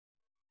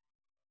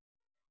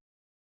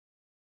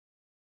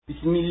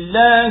بسم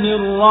الله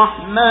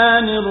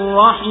الرحمن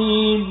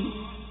الرحيم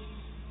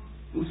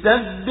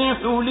يسبح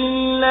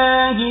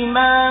لله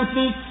ما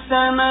في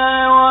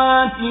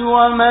السماوات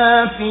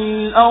وما في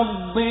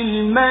الأرض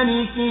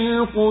الملك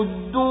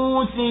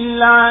القدوس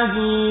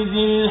العزيز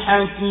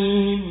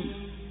الحكيم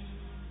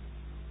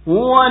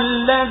هو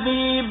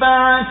الذي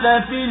بعث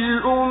في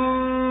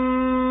الأميين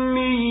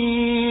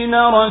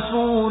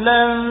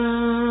رسولا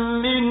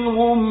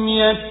منهم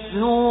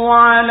يتلو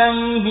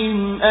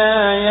عليهم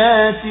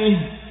آياته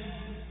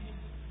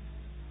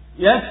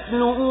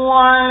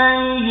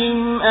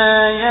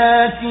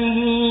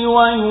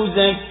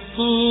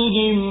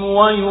ويزكيهم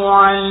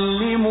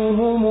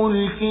ويعلمهم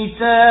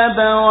الكتاب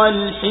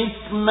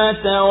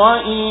والحكمة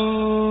وإن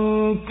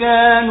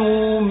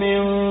كانوا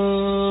من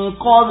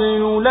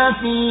قبل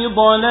لفي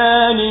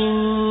ضلال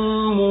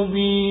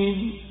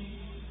مبين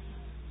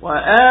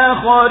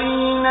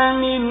وآخرين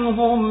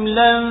منهم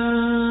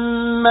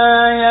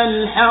لما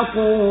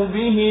يلحقوا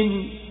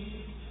بهم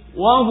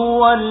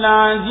وهو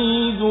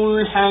العزيز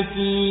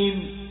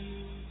الحكيم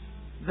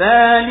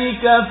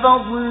ذلك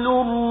فضل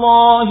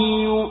الله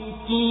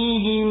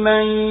يؤتيه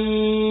من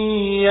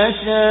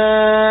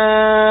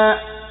يشاء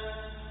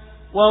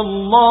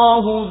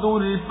والله ذو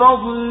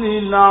الفضل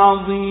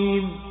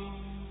العظيم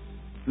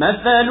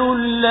مثل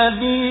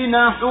الذين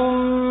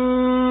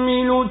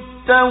حملوا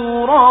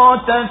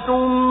التوراة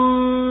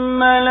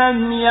ثم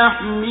لم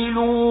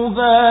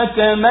يحملوها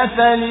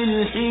كمثل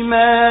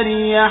الحمار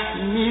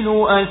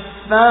يحمل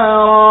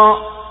أسفارا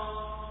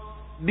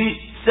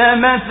بئس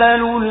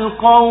مثل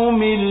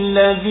القوم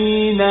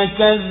الذين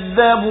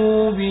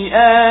كذبوا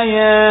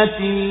بآيات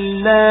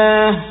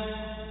الله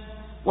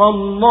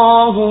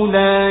والله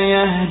لا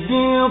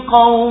يهدي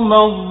القوم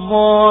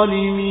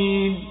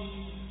الظالمين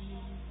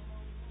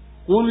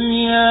قل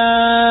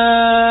يا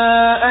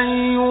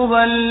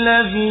أيها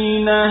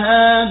الذين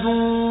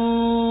هادوا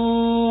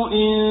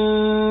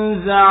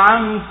إن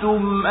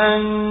زعمتم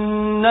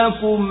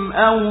أنكم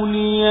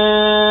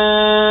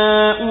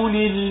أولياء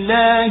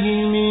لله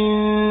من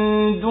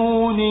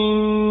دون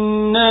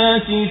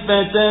الناس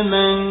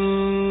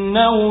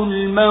فتمنوا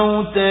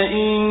الموت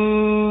إن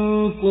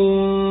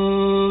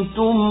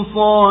كنتم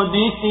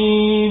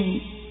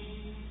صادقين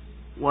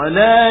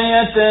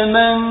ولا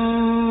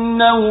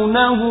يتمنونه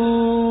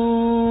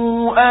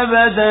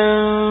أبدا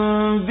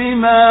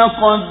بما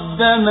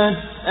قدمت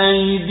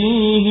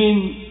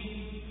أيديهم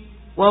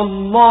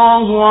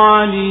والله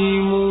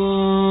عليم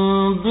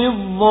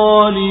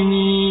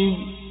بالظالمين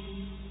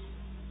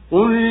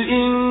قل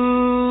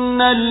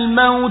إن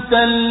الموت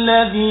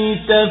الذي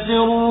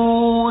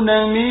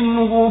تفرون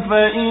منه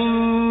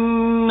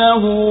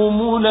فإنه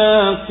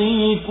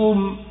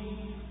ملاقيكم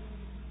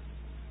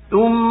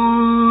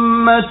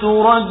ثم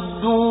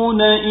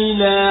تردون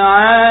إلى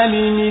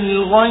عالم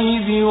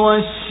الغيب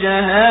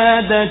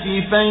والشهادة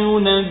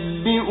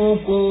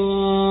فينبئكم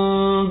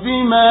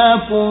بما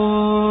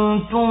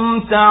كنتم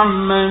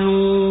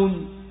تعملون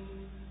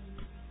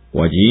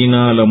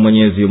وجينا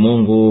لمwenyezi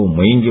Mungu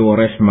mwingi wa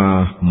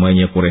rehema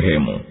mwenye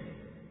kurehemu.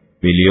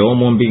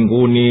 Viliomo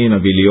mbinguni na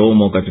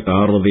viliomo katika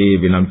ardhi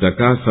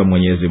vinamtakasa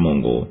Mwenyezi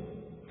Mungu,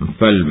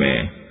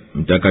 mfalme,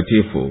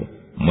 mtakatifu,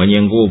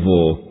 mwenye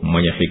nguvu,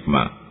 mwenye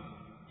hikma.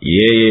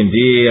 Yeye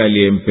ndiye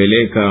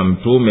aliyempeleka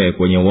mtume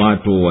kwenye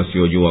watu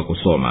wasiojua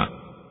kusoma,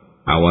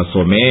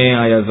 awasomee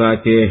aya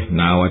zake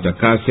na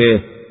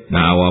awatakase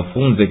na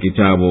awafunze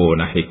kitabu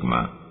na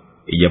hikma,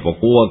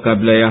 ijapokuwa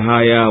kabla ya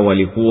haya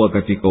walikuwa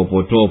katika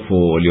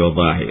upotofu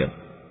uliodhahir.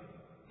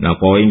 Na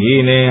kwa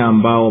wengine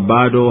ambao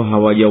bado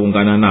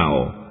hawajaungana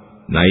nao,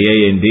 na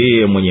yeye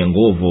ndiye mwenye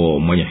nguvu,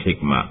 mwenye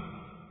hikma.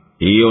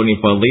 Hiyo ni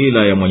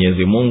fadhila ya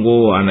Mwenyezi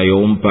Mungu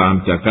anayompa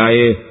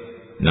amtakaye,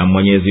 na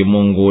Mwenyezi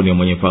Mungu ni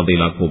mwenye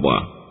fadhila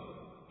kubwa.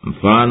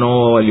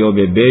 Mfano wa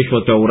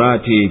waliobebeshwa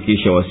Taurati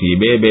kisha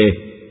wasiibebe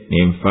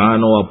ni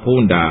mfano wa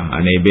punda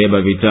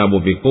anayebeba vitabu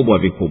vikubwa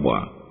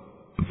vikubwa.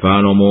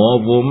 Mfano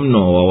muovu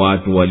mno wa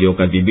watu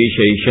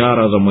waliokadhibisha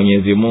ishara za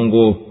Mwenyezi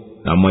Mungu,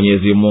 na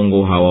Mwenyezi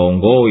Mungu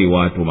hawaongoi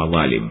watu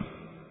madhalimu.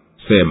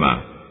 Sema,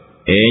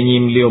 enyi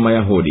mlio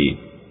Mayahudi,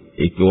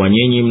 ikiwa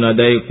nyinyi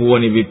mnadai kuwa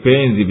ni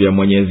vipenzi vya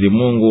Mwenyezi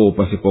Mungu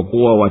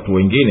pasipokuwa watu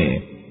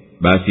wengine,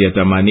 basi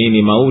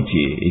yatamanini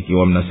mauti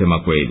ikiwa mnasema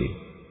kweli.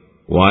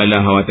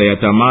 Wala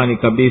hawatayatamani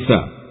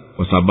kabisa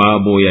kwa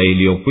sababu ya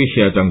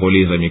iliyokwisha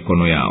yatanguliza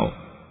mikono yao,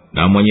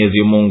 na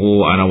Mwenyezi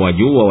Mungu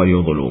anawajua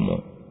waliodhulumu.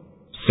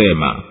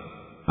 Sema,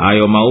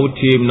 hayo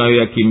mauti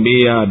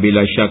mnayoyakimbia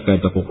bila shaka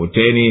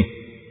yatakukuteni,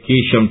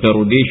 kisha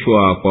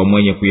mtarudishwa kwa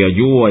mwenye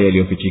kuyajua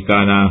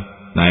yaliyofichikana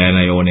na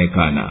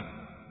yanayoonekana.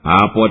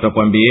 Hapo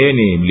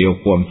atakwambieni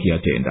mliokuwa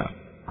mkiyatenda.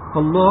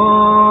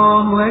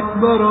 الله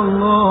أكبر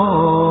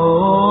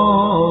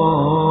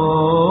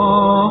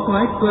الله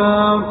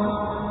أكبر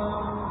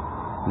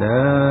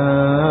لا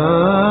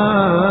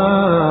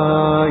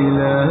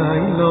إله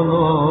إلا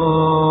الله.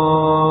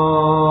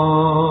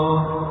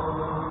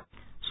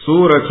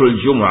 Suratul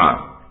Jumu'ah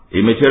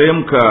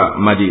imeteremka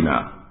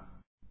Madina.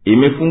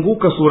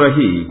 Imefunguka sura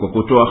hii kwa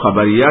kutoa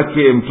habari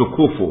yake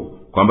mtukufu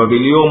kwamba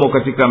viliomo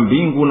katika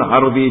mbingu na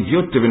ardhi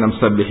vyote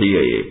vinamsabihi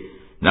yeye.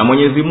 Na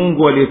Mwenyezi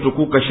Mungu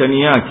aliyetukuka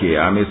shani yake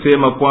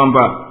amesema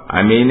kwamba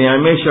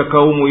ameineemesha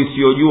kaumu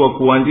isiyojua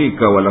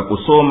kuandika wala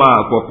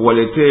kusoma kwa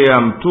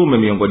kuwaletea mtume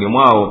miongoni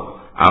mwao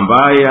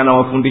ambaye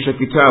anawafundisha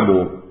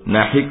kitabu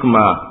na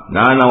hikma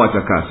na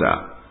anawatakasa.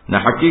 Na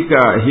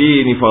hakika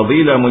hii ni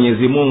fadhila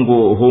Mwenyezi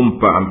Mungu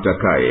humpa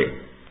amtakaye.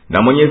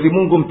 Na Mwenyezi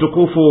Mungu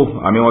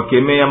mtukufu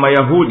amewakemea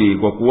Mayahudi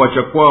kwa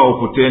kuacha kwao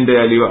kutenda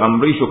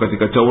yaliyoamrishwa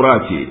katika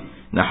Taurati,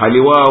 na hali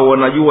wao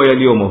wanajua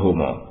yaliyomo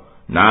humo.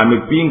 Na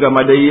amepinga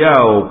madai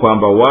yao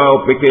kwamba wao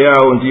peke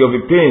yao ndiyo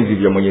vipenzi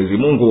vya Mwenyezi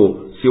Mungu,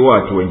 si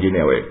watu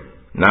wenginewe.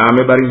 Na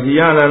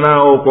amebariziana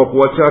nao kwa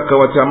kuwataka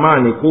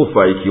watamani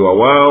kufa ikiwa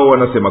wao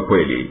wanasema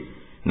kweli.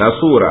 Na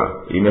sura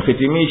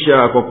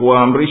imehitimisha kwa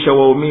kuwaamrisha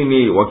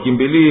waumini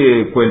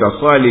wakimbilie kwenda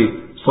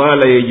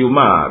sala ya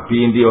Ijumaa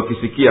pindi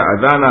wakisikia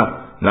adhana,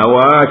 na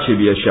waache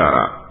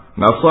biashara.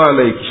 Na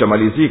sala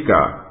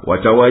ikishamalizika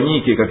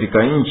watawanyike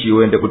katika nchi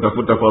wende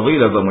kutafuta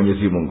fadhila za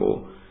Mwenyezi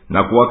Mungu,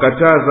 na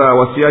kuwakataza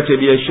wasiache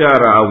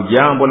biashara au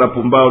jambo la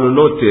pumbao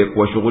lolote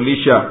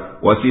kuwashughulisha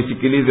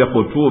wasisikilize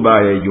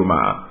hutuba ya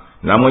Ijumaa.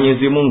 Na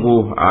Mwenyezi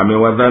Mungu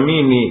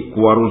amewadhamini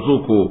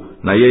kuwaruzuku,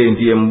 na yeye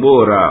ndiye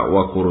mbora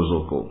wa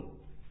kuruzuku.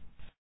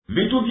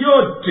 Vitu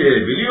vyote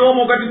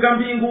viliomo katika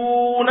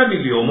mbingu na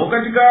viliomo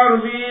katika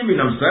ardhi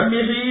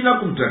vinamsabihi na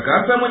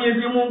kumtakasa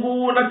Mwenyezi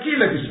Mungu na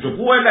kila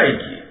kisichokuwa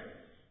laiki.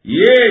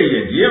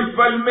 Yeye ndiye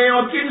mfalme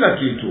wa kila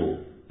kitu,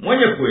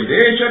 mwenye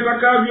kuendesha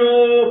atakavyo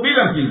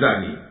bila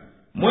mpinzani,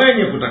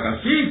 mwenye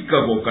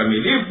kutakasika kwa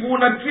ukamilifu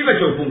na kila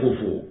cha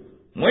upungufu,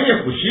 mwenye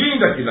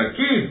kushinda kila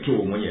kitu,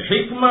 mwenye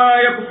hikma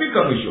ya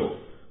kufika mwisho.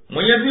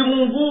 Mwenyezi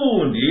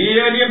Mungu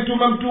ndiye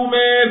aliyemtuma mtume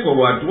kwa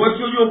watu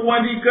wasiojua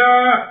kuandika,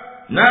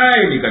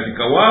 naye ni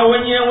katika wao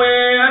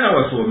wenyewe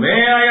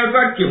anawasomea aya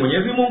zake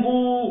Mwenyezi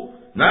Mungu,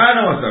 na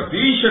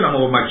anawasafisha na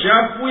mambo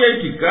machafu ya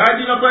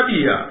itikadi na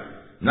tabia,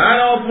 na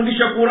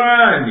anawafundisha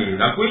Kurani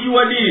na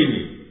kuijua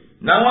dini.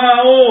 Na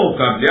wao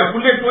kabla ya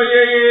kuletwa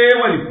yeye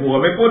walikuwa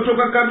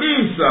wamepotoka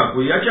kabisa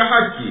kuiacha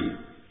haki.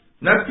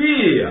 Na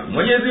pia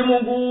Mwenyezi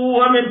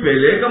Mungu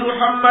amempeleka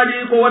Muhammadi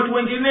kwa watu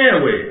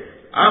wenginewe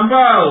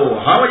ambao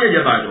hawajaja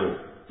bado,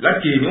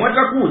 lakini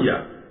watakuja.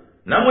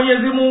 Na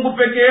Mwenyezi Mungu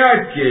peke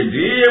yake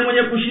ndiye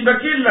mwenye kushinda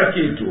kila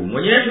kitu,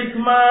 mwenye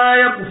hikma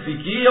ya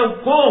kufikia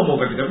ukomo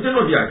katika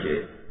vitendo vyake.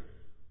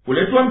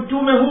 Kuletwa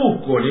mtume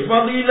huko ni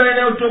fadhila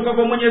inayotoka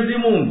kwa Mwenyezi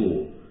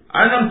Mungu.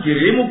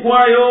 Anamkirimu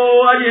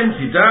kwayo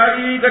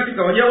aliyemhitari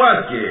katika waja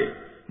wake,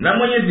 na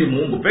Mwenyezi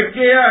Mungu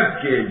peke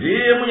yake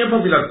ndiye mwenye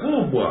fadhila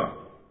kubwa.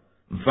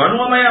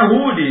 Mfano wa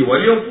Mayahudi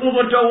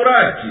waliofunzwa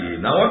Taurati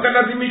na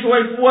wakalazimishwa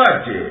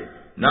waifuate,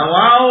 na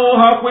wao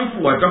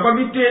hawakuifuata kwa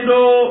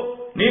vitendo,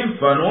 ni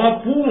mfano wa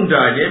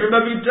punda aliyebeba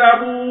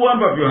vitabu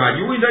ambavyo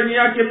hajui ndani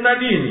yake mna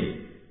nini.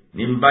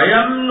 Ni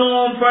mbaya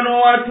mno mfano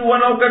wa watu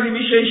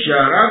wanaokadhibisha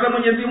ishara za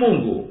Mwenyezi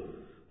Mungu.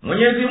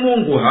 Mwenyezi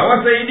Mungu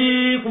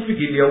hawasaidii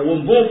kufikiria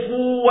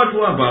uongofu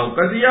watu ambao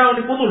kazi yao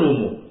ni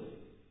kudhulumu.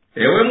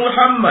 Ewe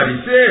Muhammad,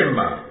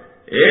 sema,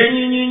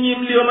 enyi nyinyi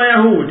mlio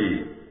Mayahudi,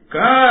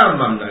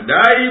 kama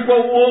mnadai kwa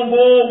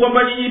uongo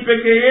kwamba nyinyi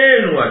peke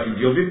yenu ati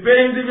ndio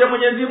vipenzi vya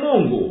Mwenyezi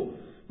Mungu,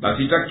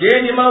 basi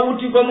takeni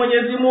mauti kwa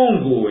Mwenyezi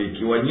Mungu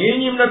ikiwa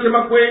nyinyi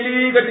mnasema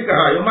kweli katika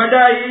hayo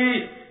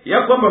madai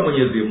ya kwamba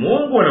Mwenyezi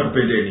Mungu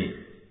anakupendeni.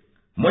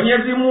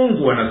 Mwenyezi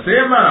Mungu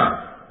anasema,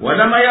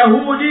 wala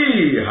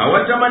Mayahudi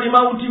hawatamani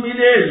mauti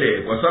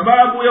milele kwa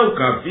sababu ya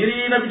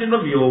ukafiri na vitendo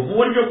viovu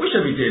walivyokwisha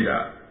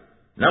vitenda,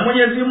 na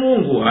Mwenyezi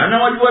Mungu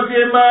anawajua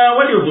vyema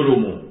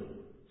waliodhulumu.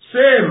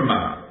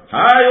 Sema,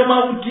 hayo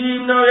mauti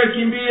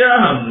mnayoyakimbia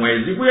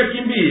hamwezi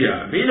kuyakimbia,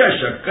 bila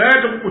shaka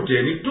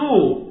yatakukuteni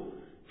tu,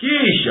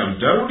 kisha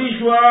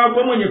mtarudishwa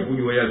kwa mwenye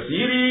kujua ya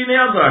siri na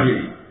ya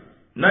dhahiri,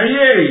 na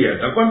yeye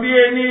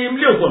atakwambieni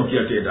mliokuwa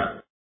mkiyatenda.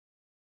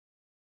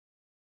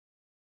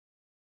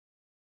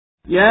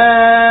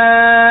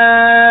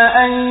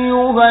 يا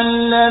أيها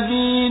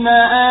الذين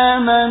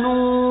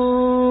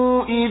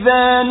آمنوا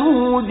إذا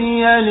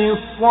نودي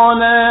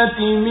للصلاة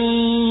من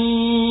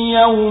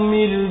يوم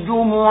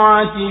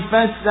الجمعة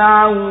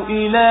فاسعوا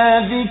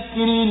إلى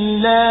ذكر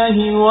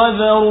الله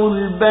وذروا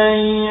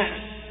البيع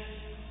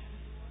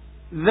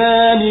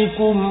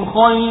ذلكم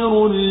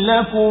خير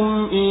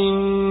لكم إن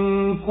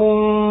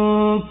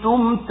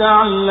كنتم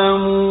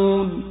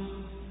تعلمون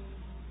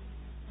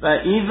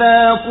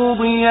فإذا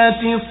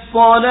قضيت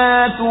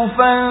الصلاة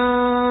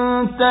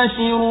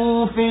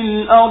فانتشروا في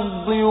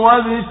الأرض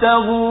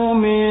وابتغوا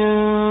من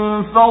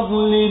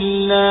فضل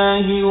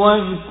الله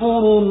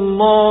واذكروا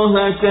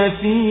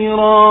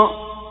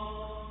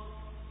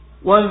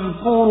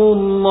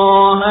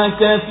الله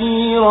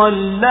كثيرا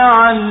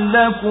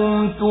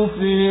لعلكم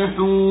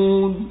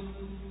تفلحون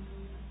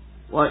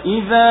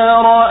وإذا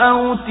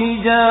رأوا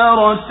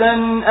تجارة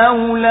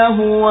أو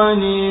لهوا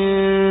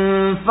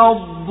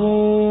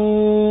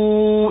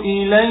انفضوا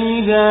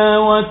إليها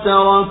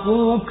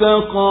وتركوك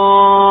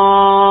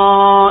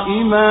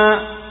قائما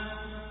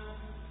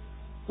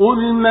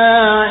قل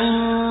ما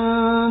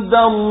عند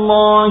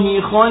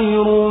الله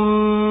خير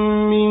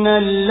من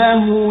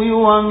اللهو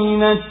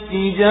ومن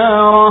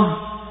التجارة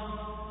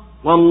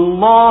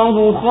والله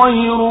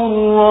خير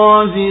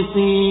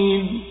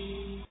الرازقين.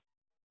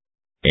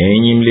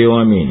 Enyi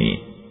mlioamini,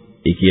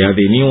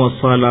 ikiadhiniwa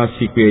sala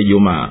siku ya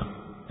Ijumaa,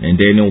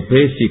 nendeni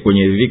upesi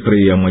kwenye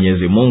dhikri ya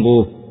Mwenyezi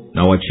Mungu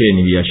na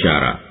wacheni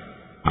biashara.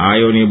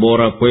 Hayo ni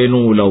bora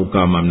kwenu lau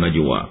kama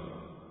mnajua.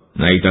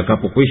 Na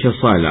itakapokwisha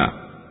sala,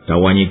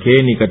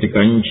 tawanyikeni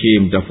katika nchi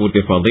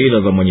mtafute fadhila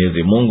za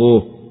Mwenyezi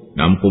Mungu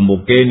na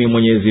mkumbukeni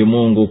Mwenyezi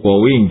Mungu kwa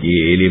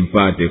wingi ili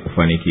mpate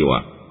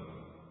kufanikiwa.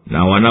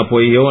 Na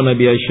wanapoiona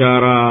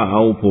biashara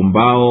au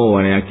pumbao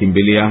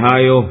wanayakimbilia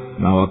hayo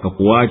na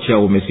wakakuacha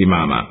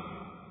umesimama,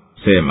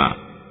 sema,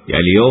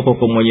 yaliyoko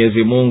kwa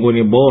Mwenyezi Mungu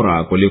ni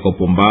bora kuliko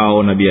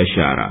pumbao na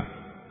biashara,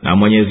 na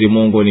Mwenyezi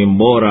Mungu ni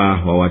mbora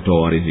wa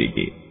watoa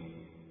riziki.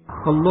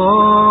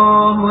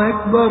 Allahu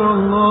Akbar,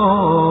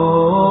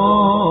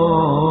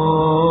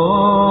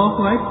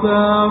 Allahu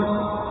Akbar,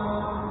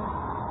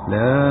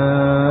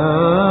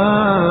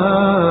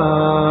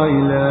 la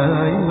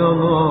ilaha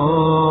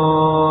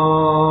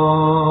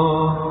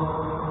illallah.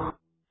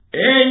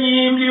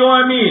 Enyi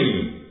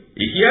mlioamini,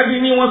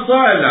 ikiadhiniwa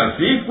sala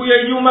siku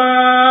ya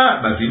Ijumaa,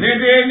 basi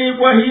nendeni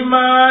kwa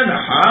hima na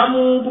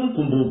hamu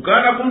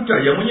kumkumbuka na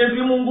kumtaja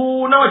Mwenyezi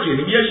Mungu na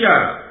wacheni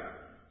biashara.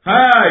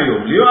 Hayo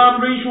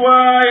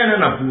mlioamrishwa yana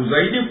nafuu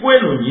zaidi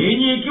kwenu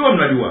nyinyi ikiwa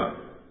mnajua.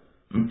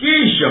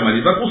 Mkisha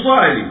maliza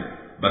kusali,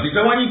 basi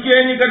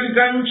tawanyikeni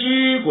katika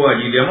nchi kwa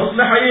ajili ya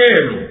maslaha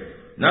yenu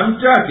na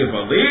mtake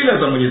fadhila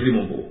za Mwenyezi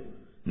Mungu.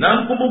 Na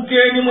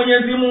mkumbukeni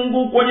Mwenyezi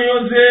Mungu kwa nyoyo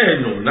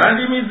zenu na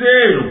ndimi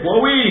zenu kwa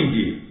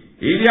wingi,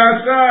 ili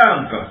hasa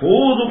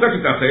mkafuzu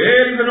katika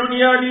kheri za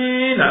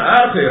duniani na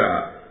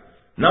akhera.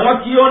 Na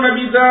wakiona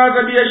bidhaa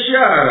za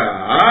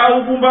biashara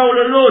au pumbao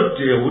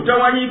lolote,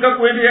 hutawanyika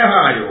kuendea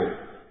hayo,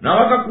 na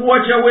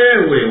wakakuacha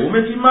wewe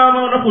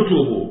umesimama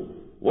unakutubu.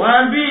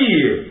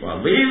 Waambie,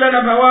 fadhila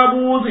na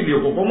thawabu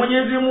zilizoko kwa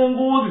Mwenyezi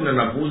Mungu zina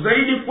nafuu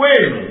zaidi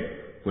kwenu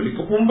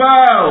kuliko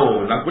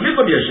pumbao na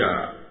kuliko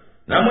biashara,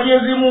 na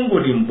Mwenyezi Mungu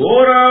ni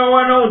mbora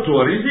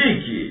wanaotoa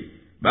riziki.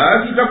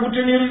 Basi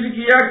takuteni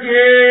riziki yake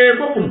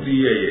kwa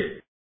kumtii yeye.